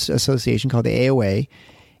own association called the AOA.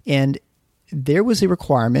 And there was a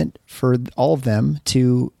requirement for all of them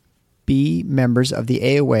to be members of the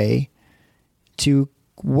AOA to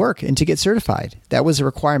work and to get certified. That was a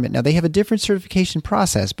requirement. Now, they have a different certification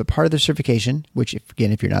process, but part of their certification, which,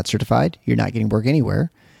 if you're not certified, you're not getting work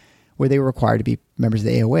anywhere, where they were required to be members of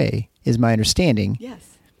the AOA, is my understanding.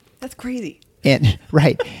 Yes. That's crazy. And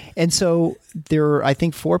right. And so there were, I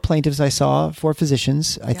think, 4 plaintiffs I saw, 4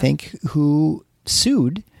 physicians, I think, who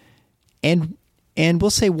sued and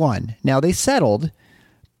we'll say won. Now, they settled.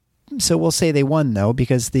 So we'll say they won, though,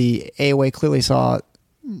 because the AOA clearly saw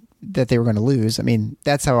that they were going to lose. I mean,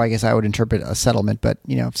 that's how I guess I would interpret a settlement. But,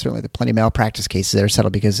 certainly there are plenty of malpractice cases that are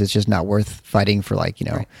settled because it's just not worth fighting for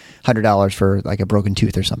 $100 for like a broken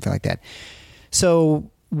tooth or something like that.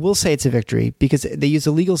 So we'll say it's a victory because they use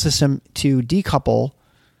a legal system to decouple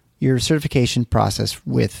your certification process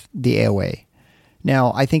with the AOA.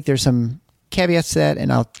 Now, I think there's some caveats to that,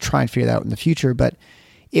 and I'll try and figure that out in the future, but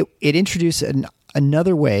it introduced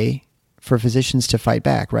another way for physicians to fight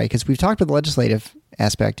back, right? Because we've talked about the legislative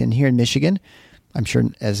aspect, and here in Michigan, I'm sure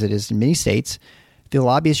as it is in many states, the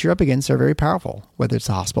lobbyists you're up against are very powerful, whether it's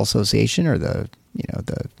the hospital association or the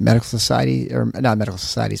medical society, or not medical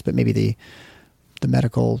societies, but maybe the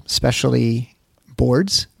medical specialty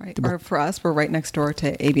boards. Right. Or for us, we're right next door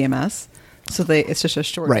to ABMS. So it's just a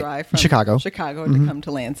short drive from Chicago to come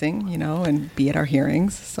to Lansing, and be at our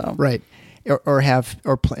hearings. So right.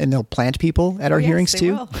 and they'll plant people at our hearings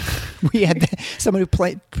too. Will. We had someone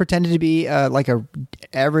who pretended to be like a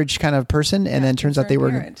average kind of person, and then turns out they were.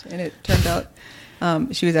 And it turned out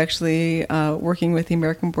she was actually working with the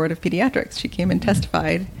American Board of Pediatrics. She came and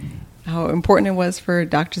testified how important it was for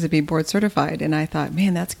doctors to be board certified, and I thought,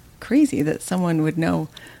 man, that's crazy that someone would know.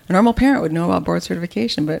 A normal parent would know about board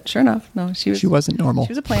certification, but sure enough, no, she wasn't normal.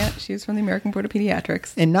 She was a plant. She was from the American Board of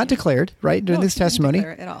Pediatrics, and not declared, right, during this testimony.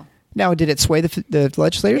 Didn't declare it at all. Now, did it sway the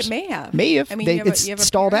legislators? It may have. I mean, it's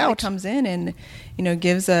stalled out. That comes in and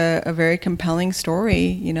gives a very compelling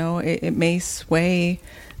story. It may sway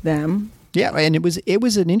them. Yeah, and it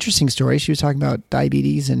was an interesting story. She was talking about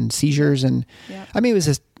diabetes and seizures, and I mean, it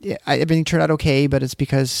was everything turned out okay, but it's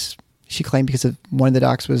because she claimed because of one of the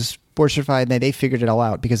docs was board certified, and they figured it all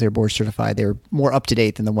out because they were board certified. They were more up to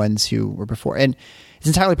date than the ones who were before, and it's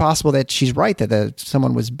entirely possible that she's right that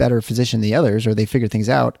someone was better physician than the others, or they figured things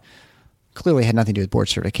out. Clearly had nothing to do with board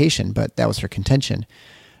certification, but that was her contention.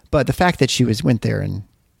 But the fact that she went there and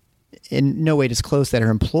in no way disclosed that her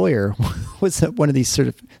employer was one of these sort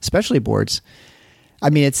of specialty boards. I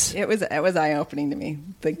mean, it was eye-opening to me,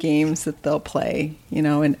 the games that they'll play,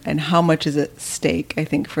 and how much is at stake, I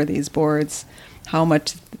think, for these boards, how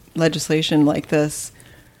much legislation like this,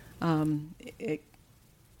 it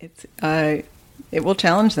will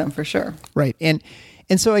challenge them for sure. Right. And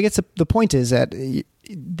so I guess the point is that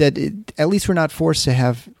at least we're not forced to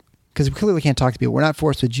have, because we clearly can't talk to people, we're not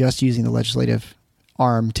forced with just using the legislative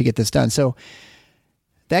arm to get this done. So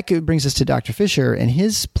that brings us to Dr. Fisher and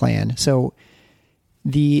his plan. So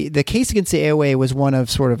the case against the AOA was one of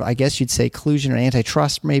sort of, I guess you'd say, collusion or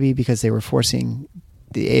antitrust, maybe, because they were forcing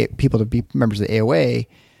the people to be members of the AOA.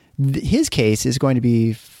 His case is going to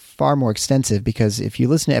be far more extensive, because if you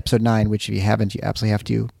listen to episode 9, which if you haven't, you absolutely have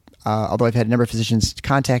to, although I've had a number of physicians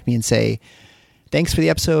contact me and say, thanks for the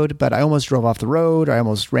episode, but I almost drove off the road, or I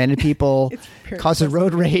almost ran into people, caused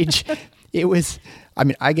road rage. It was, I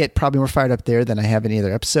mean, I get probably more fired up there than I have any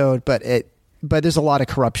other episode, but there's a lot of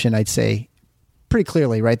corruption, I'd say, pretty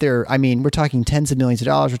clearly, right there. I mean, we're talking tens of millions of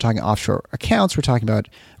dollars. We're talking offshore accounts. We're talking about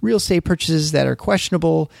real estate purchases that are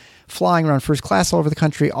questionable, flying around first class all over the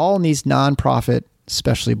country, all in these nonprofit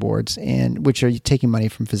specialty boards, and which are taking money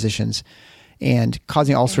from physicians and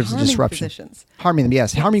causing all sorts of disruption. Harming them,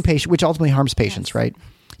 yes. Harming patients, which ultimately harms patients, right?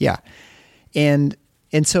 Yeah. And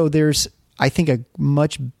so there's, I think, a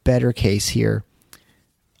much better case here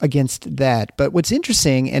against that. But what's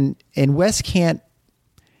interesting, and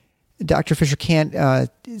Dr. Fisher can't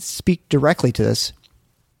speak directly to this,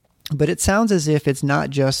 but it sounds as if it's not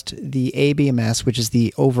just the ABMS, which is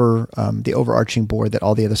the overarching board that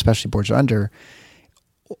all the other specialty boards are under,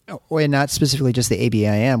 or not specifically just the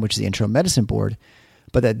ABIM, which is the Internal Medicine Board,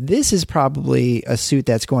 but that this is probably a suit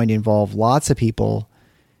that's going to involve lots of people.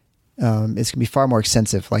 It's going to be far more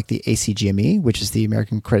extensive, like the ACGME, which is the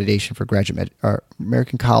American Accreditation for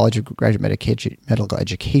American College of Graduate Medical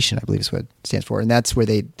Education, I believe is what it stands for. And that's where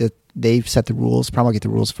they set the rules, promulgate the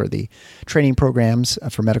rules for the training programs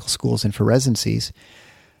for medical schools and for residencies.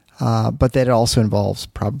 But that it also involves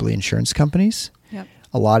probably insurance companies. Yep.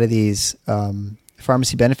 A lot of these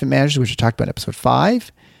pharmacy benefit managers, which we talked about in episode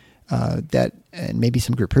 5, and maybe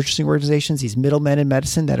some group purchasing organizations, these middlemen in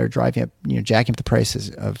medicine that are driving up, jacking up the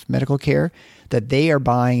prices of medical care, that they are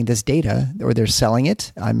buying this data, or they're selling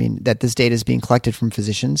it. I mean, that this data is being collected from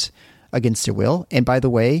physicians against their will. And by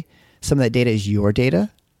the way, some of that data is your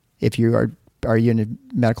data. If you are you in a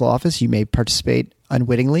medical office, you may participate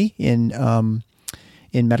unwittingly in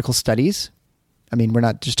medical studies. I mean, we're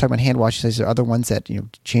not just talking about hand washing studies. There are other ones that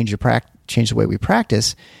change the way we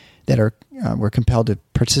practice, that are we're compelled to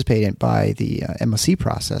participate in by the MOC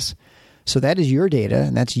process. So that is your data,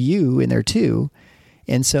 and that's you in there too.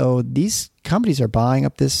 And so these companies are buying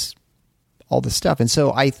up all this stuff. And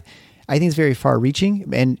so I think it's very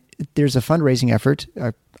far-reaching. And there's a fundraising effort.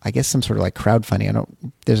 I guess some sort of like crowdfunding.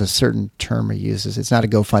 There's a certain term it uses. It's not a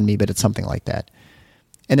GoFundMe, but it's something like that.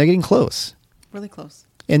 And they're getting close. Really close.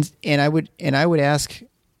 And I would ask,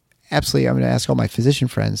 absolutely, I'm going to ask all my physician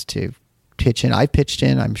friends to pitch in. I've pitched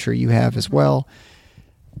in. I'm sure you have as well.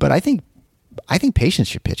 But I think patients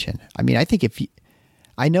should pitch in. I mean, I think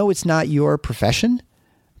I know it's not your profession,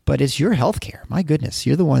 but it's your healthcare. My goodness,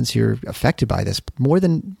 you're the ones who are affected by this more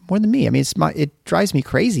than me. I mean, it drives me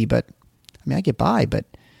crazy, but I mean, I get by, but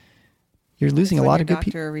you're losing a lot of good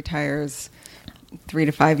people. Your doctor retires 3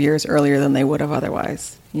 to 5 years earlier than they would have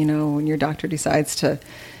otherwise. When your doctor decides to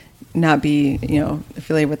not be,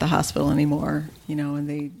 affiliated with the hospital anymore, and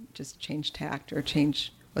they just change tact or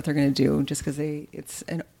change what they're going to do just because it's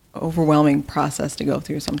an overwhelming process to go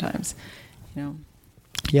through sometimes,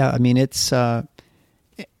 Yeah, I mean, it's,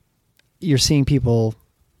 you're seeing people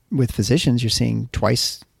with physicians, you're seeing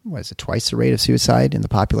twice the rate of suicide in the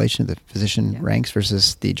population of the physician ranks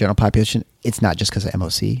versus the general population. It's not just because of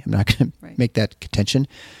MOC. I'm not going to make that contention.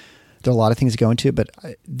 There are a lot of things that go into it, but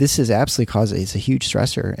this is absolutely it's a huge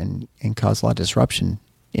stressor and cause a lot of disruption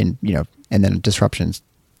and then disruptions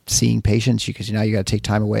seeing patients because now you got to take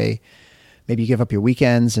time away. Maybe you give up your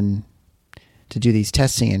weekends and to do these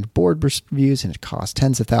testing and board reviews, and it costs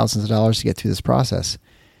tens of thousands of dollars to get through this process.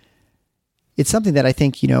 It's something that I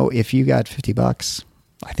think, if you got $50,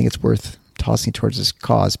 I think it's worth tossing towards this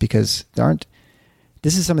cause because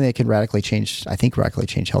this is something that can radically change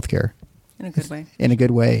healthcare. In a good way. In a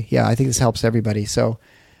good way. Yeah, I think this helps everybody. So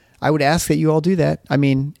I would ask that you all do that. I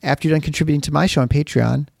mean, after you're done contributing to my show on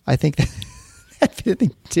Patreon, I think that'd be the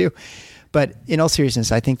thing too. But in all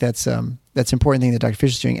seriousness, I think that's an important thing that Dr.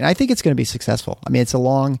 Fisher's doing. And I think it's going to be successful. I mean,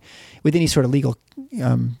 with any sort of legal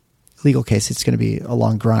case, it's going to be a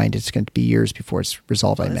long grind. It's going to be years before it's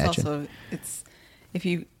resolved, I imagine. If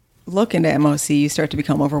you look into MOC, you start to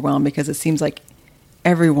become overwhelmed because it seems like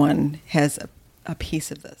everyone has a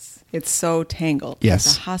piece of this. It's so tangled. Yes.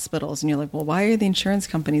 Like the hospitals, and you're like, well, why are the insurance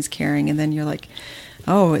companies caring? And then you're like,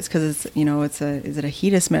 oh, it's because is it a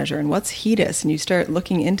HEDIS measure? And what's HEDIS? And you start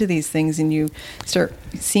looking into these things and you start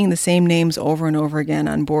seeing the same names over and over again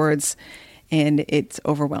on boards, and it's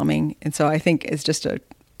overwhelming. And so I think it's just a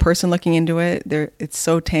person looking into it. It's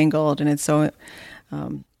so tangled, and it's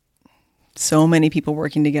so many people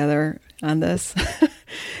working together on this.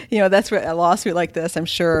 That's where a lawsuit like this, I'm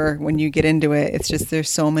sure when you get into it, it's just there's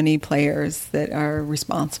so many players that are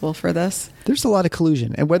responsible for this. There's a lot of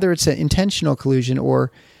collusion, and whether it's an intentional collusion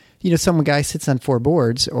or, some guy sits on 4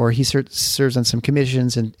 boards or he serves on some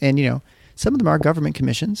commissions, and some of them are government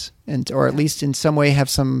commissions, or at least in some way have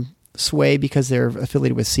some sway because they're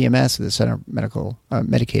affiliated with CMS, or the Center for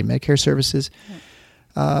Medicaid and Medicare Services.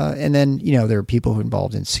 Yeah. And then, there are people who are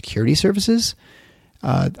involved in security services.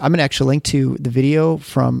 I'm going to actually link to the video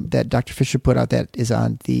from that Dr. Fisher put out that is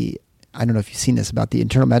on I don't know if you've seen this, about the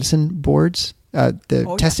internal medicine boards,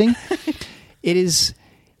 testing. Yeah. It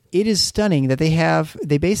is stunning that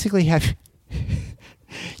they basically have,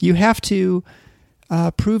 you have to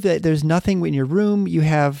prove that there's nothing in your room. You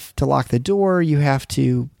have to lock the door. You have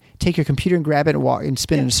to take your computer and grab it and walk and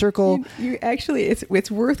spin in a circle. You actually,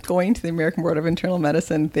 it's worth going to the American Board of Internal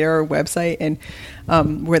Medicine, their website, and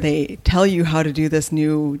where they tell you how to do this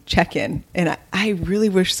new check-in. And I really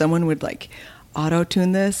wish someone would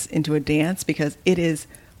auto-tune this into a dance because it is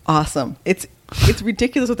awesome. It's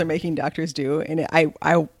ridiculous what they're making doctors do. And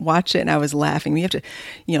I watched it and I was laughing. You have to,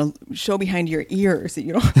 show behind your ears that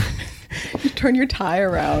you don't. You turn your tie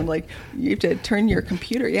around, you have to turn your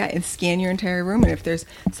computer, and scan your entire room. And if there's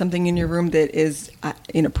something in your room that is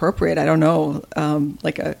inappropriate, I don't know,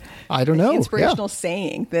 inspirational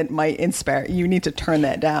saying that might inspire, you need to turn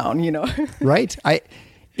that down. Right.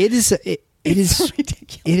 It is so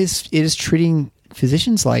ridiculous. It is treating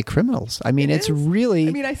physicians like criminals. I mean, it's really.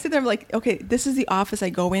 I mean, I sit there like, okay, this is the office I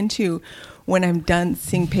go into when I'm done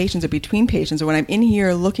seeing patients or between patients, or when I'm in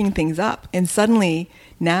here looking things up, and suddenly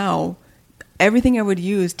now everything I would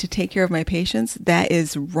use to take care of my patients, that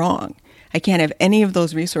is wrong. I can't have any of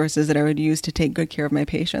those resources that I would use to take good care of my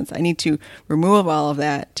patients. I need to remove all of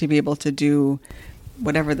that to be able to do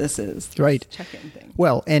whatever this is. Right. Check-in thing.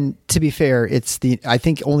 Well, and to be fair, I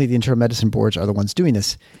think only the internal medicine boards are the ones doing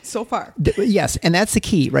this. So far. Yes, and that's the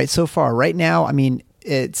key, right? So far. Right now, I mean,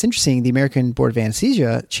 it's interesting. The American Board of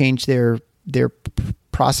Anesthesia changed their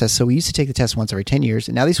process. So we used to take the test once every 10 years,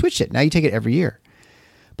 and now they switched it. Now you take it every year.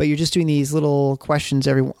 But you're just doing these little questions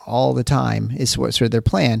all the time is sort of their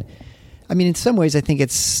plan. I mean, in some ways, I think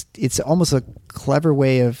it's almost a clever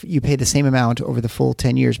way of you pay the same amount over the full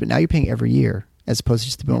 10 years, but now you're paying every year as opposed to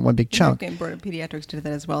just doing one big chunk. The American Board of Pediatrics did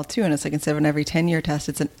that as well, too. And it's like instead of an every 10-year test,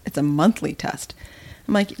 it's a monthly test.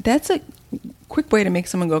 I'm like, that's a quick way to make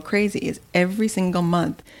someone go crazy is every single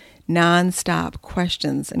month, nonstop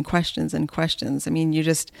questions and questions and questions. I mean, you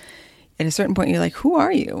just, at a certain point, you're like, who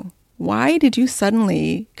are you? Why did you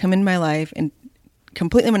suddenly come in my life and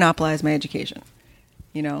completely monopolize my education?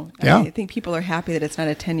 Yeah. I think people are happy that it's not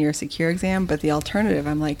a 10-year secure exam, but the alternative,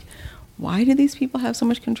 I'm like, why do these people have so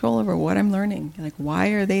much control over what I'm learning? Like, why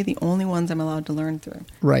are they the only ones I'm allowed to learn through?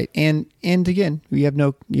 Right. And again, you have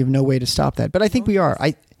no way to stop that. But I think we are.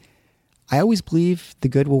 I always believe the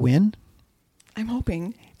good will win. I'm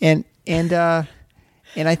hoping. And I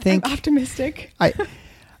think I'm optimistic.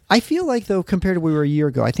 I feel like, though, compared to where we were a year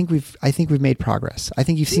ago, I think we've made progress. I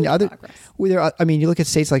think you've seen other. I mean, you look at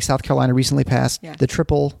states like South Carolina recently passed the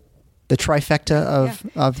trifecta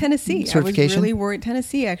of Tennessee certification. I was really worried.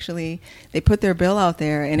 Tennessee, actually, they put their bill out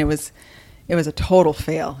there, and it was it was a total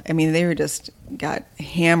fail. I mean, they were just got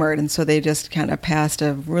hammered, and so they just kind of passed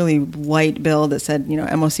a really light bill that said,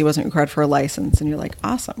 MOC wasn't required for a license, and you're like,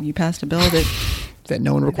 awesome, you passed a bill that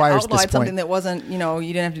no one requires at this point. Something that wasn't, you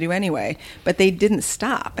didn't have to do anyway. But they didn't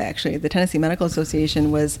stop, actually. The Tennessee Medical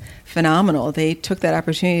Association was phenomenal. They took that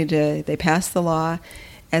opportunity they passed the law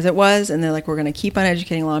as it was, and they're like, we're going to keep on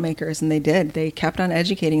educating lawmakers, and they did. They kept on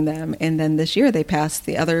educating them, and then this year they passed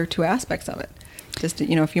the other two aspects of it, just,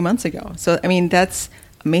 a few months ago. So, I mean, that's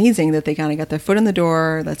amazing that they kind of got their foot in the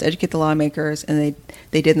door, let's educate the lawmakers, and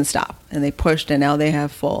they didn't stop, and they pushed, and now they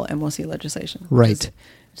have full MOC legislation. Right.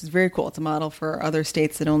 Which is very cool. It's a model for other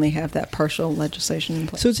states that only have that partial legislation in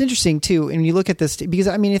place. So it's interesting, too, and you look at this, because,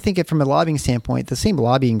 I mean, I think from a lobbying standpoint, the same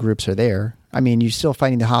lobbying groups are there. I mean, you're still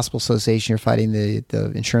fighting the hospital association, you're fighting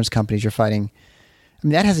the insurance companies, you're fighting, I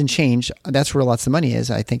mean, that hasn't changed. That's where lots of money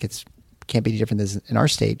is. I think can't be any different than in our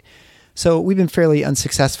state. So we've been fairly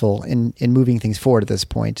unsuccessful in moving things forward at this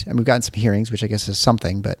point. And we've gotten some hearings, which I guess is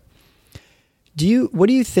something, but what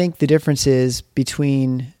do you think the difference is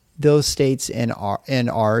between those states and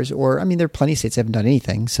ours? Or, I mean, there are plenty of states that haven't done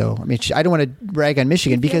anything. So, I mean, I don't want to brag on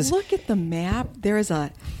Michigan because... If you look at the map, there is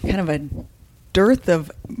a kind of a dearth of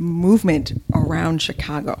movement around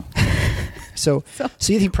Chicago. So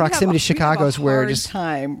you think proximity to Chicago is where just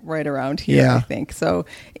time right around here, I think. So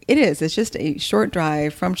it is. It's just a short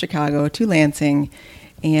drive from Chicago to Lansing,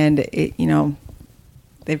 and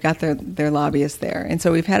they've got their lobbyists there. And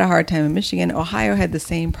so we've had a hard time in Michigan. Ohio had the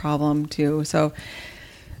same problem too. So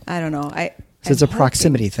I don't know. So it's a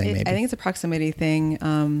proximity thing, maybe. I think it's a proximity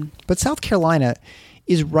thing. But South Carolina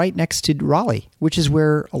is right next to Raleigh, which is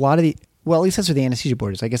where a lot of the... Well, at least that's where the anesthesia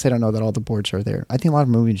board is. I guess I don't know that all the boards are there. I think a lot of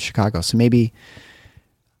them are moving to Chicago. So maybe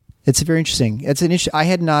it's very interesting. It's an issue. I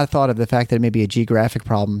had not thought of the fact that it may be a geographic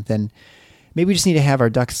problem. Then maybe we just need to have our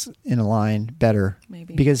ducks in a line better.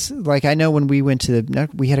 Maybe. Because I know when we went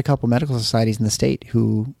we had a couple medical societies in the state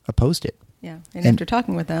who opposed it. Yeah. And after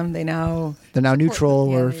talking with them, they're now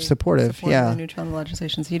neutral or supportive. They're neutral in the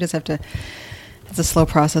legislation. So you just have to... It's a slow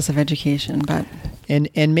process of education, but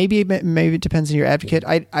and maybe it depends on your advocate.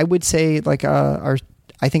 I would say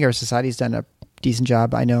I think our society's done a decent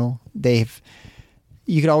job. I know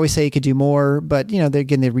you could always say you could do more, but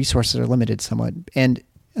the resources are limited somewhat. And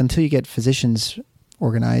until you get physicians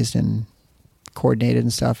organized and coordinated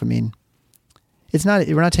and stuff, I mean,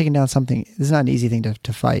 we're not taking down something. This is not an easy thing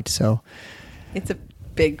to fight. So it's a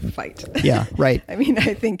big fight. Yeah, right. I mean,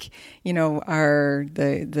 I think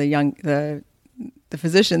the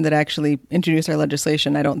physician that actually introduced our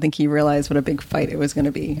legislation, I don't think he realized what a big fight it was going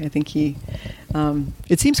to be. I think he...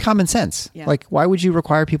 it seems common sense. Yeah. Why would you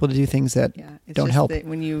require people to do things that don't help? That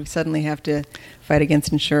when you suddenly have to fight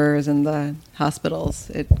against insurers and the hospitals,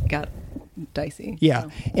 it got dicey. Yeah.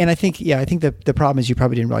 So. And I think the problem is you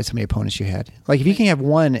probably didn't realize how many opponents you had. If you can have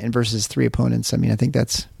one versus three opponents, I mean, I think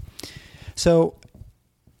that's... So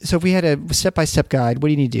if we had a step-by-step guide, what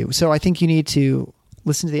do you need to do? So I think you need to...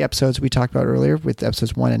 listen to the episodes we talked about earlier with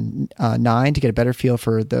episodes 1 and 9 to get a better feel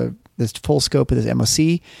for this full scope of this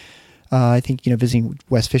MOC. I think, visiting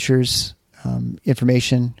Wes Fisher's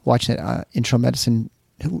information, watching that internal medicine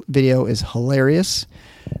video is hilarious.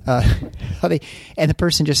 And the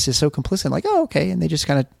person just is so complicit, like, oh, okay. And they just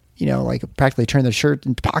kind of, practically turn their shirt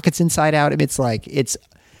and pockets inside out. I mean,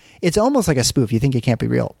 it's almost like a spoof. You think it can't be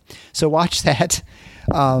real. So watch that.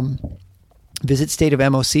 Visit State of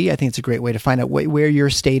MOC. I think it's a great way to find out where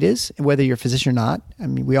your state is and whether you're a physician or not. I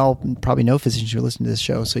mean, we all probably know physicians who listen to this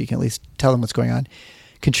show, so you can at least tell them what's going on.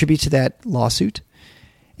 Contribute to that lawsuit.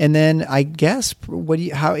 And then I guess,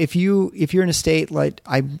 if you're in a state like,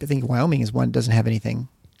 I think Wyoming is one that doesn't have anything.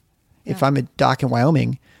 Yeah. If I'm a doc in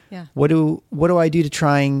Wyoming, what do I do to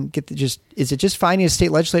try and get is it just finding a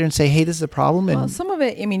state legislator and say, hey, this is a problem? Well, some of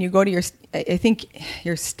it, I mean, you go to I think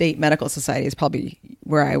your state medical society is probably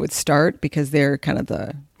where I would start because they're kind of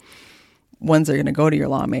the ones that are going to go to your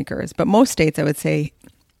lawmakers. But most states, I would say,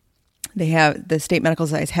 the state medical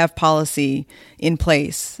societies have policy in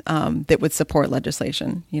place that would support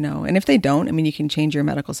legislation, and if they don't, I mean, you can change your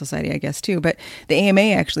medical society, I guess, too. But the AMA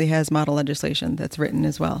actually has model legislation that's written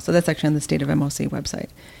as well. So that's actually on the State of MOC website.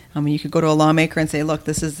 You could go to a lawmaker and say, look,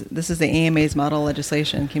 this is the AMA's model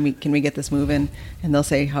legislation. Can we get this moving? And they'll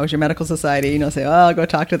say, how's your medical society? Say, oh, I'll go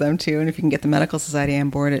talk to them too. And if you can get the medical society on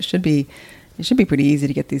board, it should be pretty easy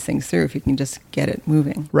to get these things through if you can just get it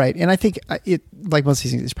moving. Right. And I think like most of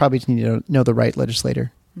these things, it's probably just need to know the right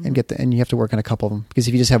legislator and you have to work on a couple of them, because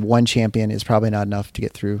if you just have one champion, it's probably not enough to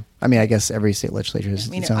get through. I mean, I guess every state legislature is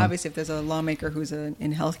its own. Obviously, if there's a lawmaker who's in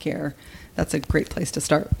healthcare, that's a great place to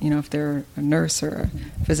start. If they're a nurse or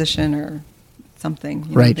a physician or something,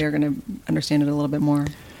 right, they're going to understand it a little bit more.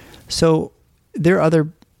 So there are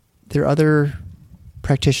other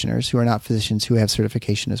practitioners who are not physicians who have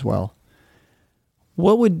certification as well.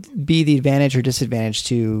 What would be the advantage or disadvantage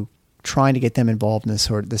to trying to get them involved in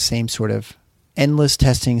the same sort of endless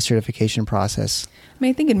testing certification process? I mean,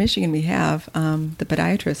 I think in Michigan we have the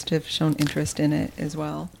podiatrists have shown interest in it as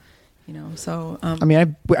well. So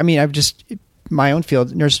I've just my own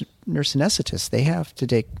field, nurse anesthetists, they have to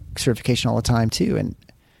take certification all the time too, and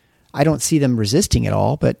I don't see them resisting it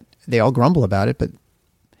all, but they all grumble about it. But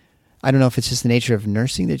I don't know if it's just the nature of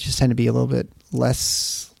nursing; they just tend to be a little bit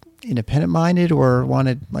less independent minded or want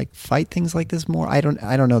to like fight things like this more. I don't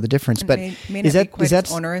know the difference, but may not be quite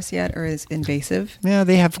as onerous yet or is invasive? Yeah,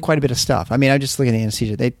 they have quite a bit of stuff. I mean, I just look at the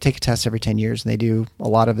anesthesia. They take a test every 10 years and they do a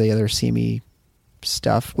lot of the other CME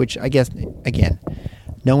stuff, which I guess, again,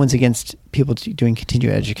 no one's against people doing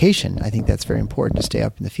continuing education. I think that's very important to stay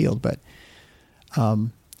up in the field, but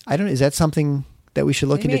is that something that we should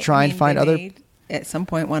look into try and find other? At some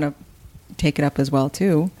point want to take it up as well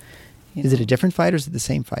too. Is it a different fight or is it the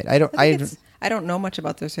same fight? I don't know much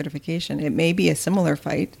about their certification. It may be a similar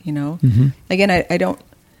fight, Mm-hmm. Again, I don't.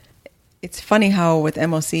 It's funny how with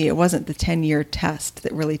MOC, it wasn't the 10-year test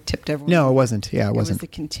that really tipped everyone. No, it wasn't. Yeah, it wasn't. It was the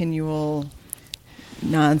continual,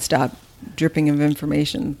 nonstop dripping of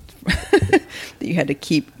information that you had to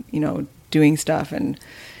keep, doing stuff and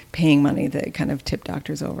paying money that kind of tipped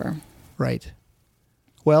doctors over. Right.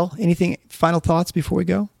 Well, anything final thoughts before we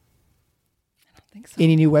go? Think so.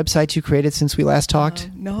 Any new websites you created since we last talked?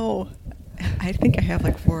 No, I think I have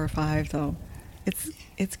like 4 or 5 though.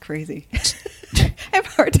 It's crazy. I have a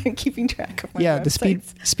hard time keeping track of my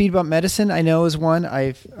websites. The Speed Bump Medicine I know is one.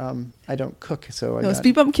 I don't cook, so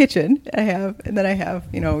Speed Bump Kitchen I have, and then I have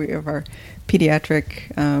we have our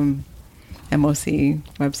pediatric MOC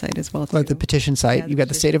website as well too. Like the petition site. You've got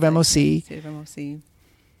the State of MOC. State of MOC.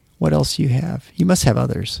 What else do you have? You must have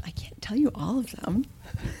others. I can't tell you all of them.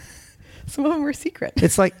 Some of them are secret.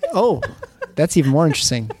 It's like, oh, that's even more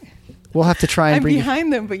interesting. We'll have to try and bring. I'm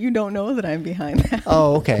behind them, but you don't know that I'm behind them.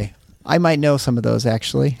 Oh, okay. I might know some of those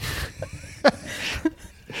actually.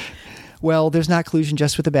 Well, there's not collusion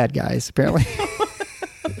just with the bad guys, apparently.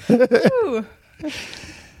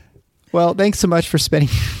 Well, thanks so much for spending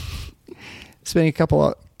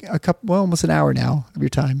almost an hour now of your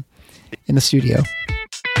time in the studio.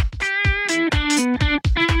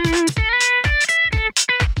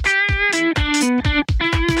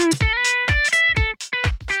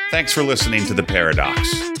 Thanks for listening to The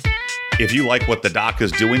Paradox. If you like what the doc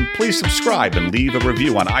is doing, please subscribe and leave a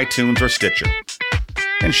review on iTunes or Stitcher.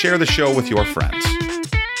 And share the show with your friends.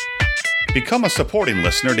 Become a supporting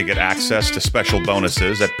listener to get access to special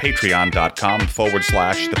bonuses at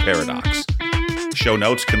patreon.com/The Paradox. Show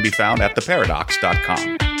notes can be found at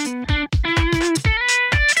theparadox.com.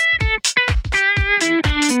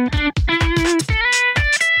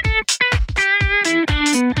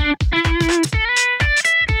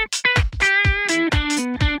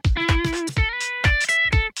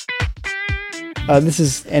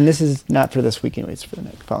 This is not for this week anyway, it's for the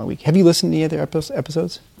next following week. Have you listened to any other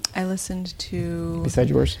episodes? I listened to... Besides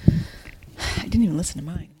yours? I didn't even listen to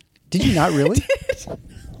mine. Did you not really?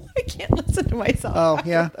 I can't listen to myself. Oh,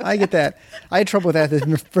 yeah, I get that. I had trouble with that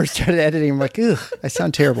when I first started editing. I'm like, ugh, I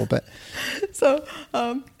sound terrible, but... So,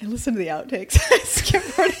 I listened to the outtakes. I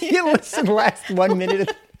skipped right in. You listened the last 1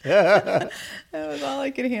 minute. That was all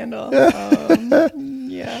I could handle.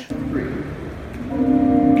 Yeah.